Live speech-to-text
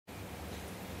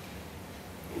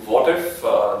What if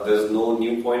there's no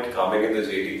new point coming in the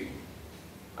JD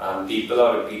and people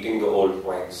are repeating the old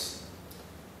points?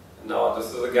 Now,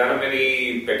 this is again a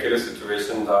very peculiar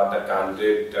situation that a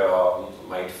candidate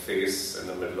might face in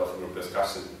the middle of a group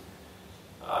discussion.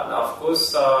 Now, of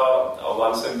course,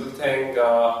 one simple thing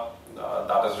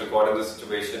that is required in this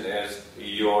situation is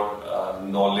your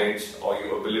knowledge or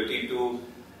your ability to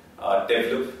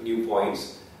develop new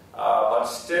points. But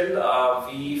still,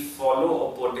 we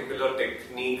follow a particular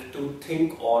technique to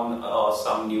think on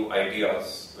some new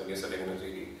ideas when you're sitting in a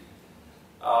GD.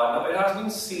 Now, it has been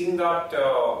seen that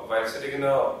while sitting in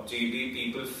a GD,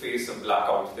 people face a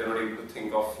blackout. They're not able to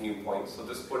think of new points. So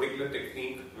this particular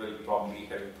technique will probably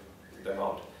help them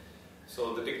out.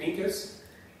 So the technique is,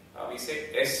 we say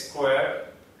S square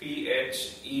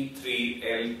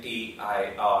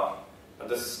PHE3LTIR. Now,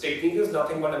 this technique is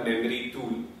nothing but a memory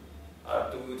tool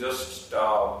to just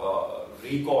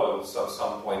recall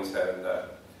some points here and there.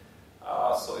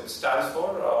 So it stands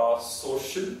for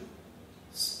social,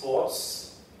 sports,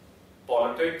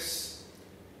 politics.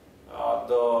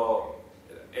 The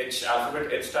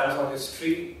alphabet H stands for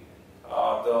history.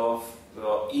 The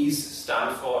E's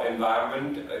stand for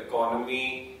environment,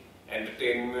 economy,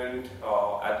 entertainment,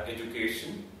 and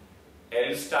education.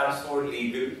 L stands for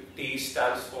legal, T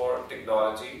stands for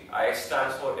technology, I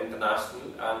stands for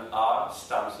international, and R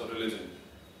stands for religion.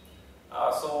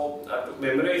 So to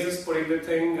memorize this particular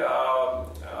thing,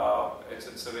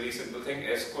 it's a very simple thing.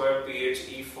 S square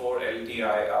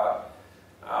PHE4LTIR.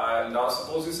 Now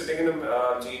suppose you're sitting in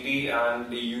a GD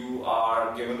and you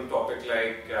are given a topic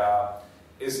like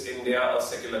is India a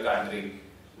secular country?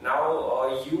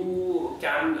 Now you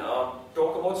can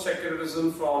talk about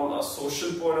secularism from a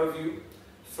social point of view,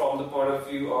 from the point of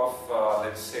view of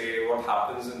let's say what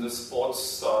happens in the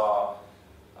sports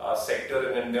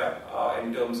sector in India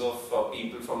in terms of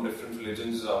people from different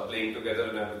religions playing together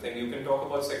and everything. You can talk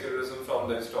about secularism from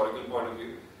the historical point of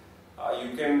view.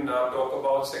 You can talk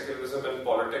about secularism in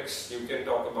politics. You can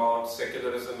talk about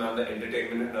secularism and the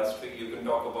entertainment industry. You can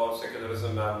talk about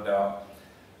secularism and the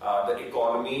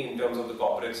economy in terms of the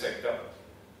corporate sector.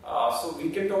 So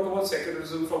we can talk about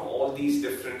secularism from all these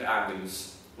different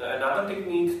angles. Now, another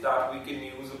technique that we can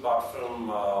use apart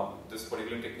from this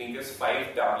particular technique is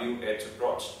 5WH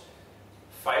approach.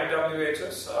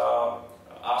 5WHs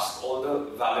ask all the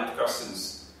valid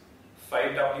questions.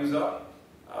 5 W's are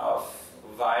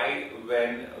why,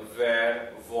 when,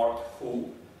 where, what,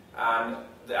 who, and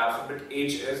the alphabet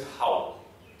H is how.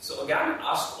 So again,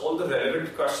 ask all the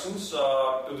relevant questions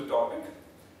to the topic.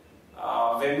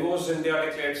 When was India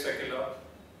declared secular?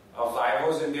 Why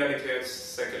was India declared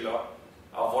secular?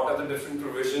 What are the different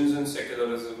provisions in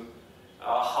secularism?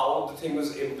 How the thing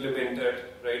was implemented,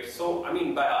 right? So, I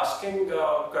mean, by asking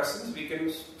questions, we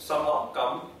can somehow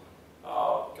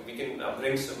we can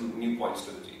bring some new points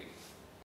to the GD.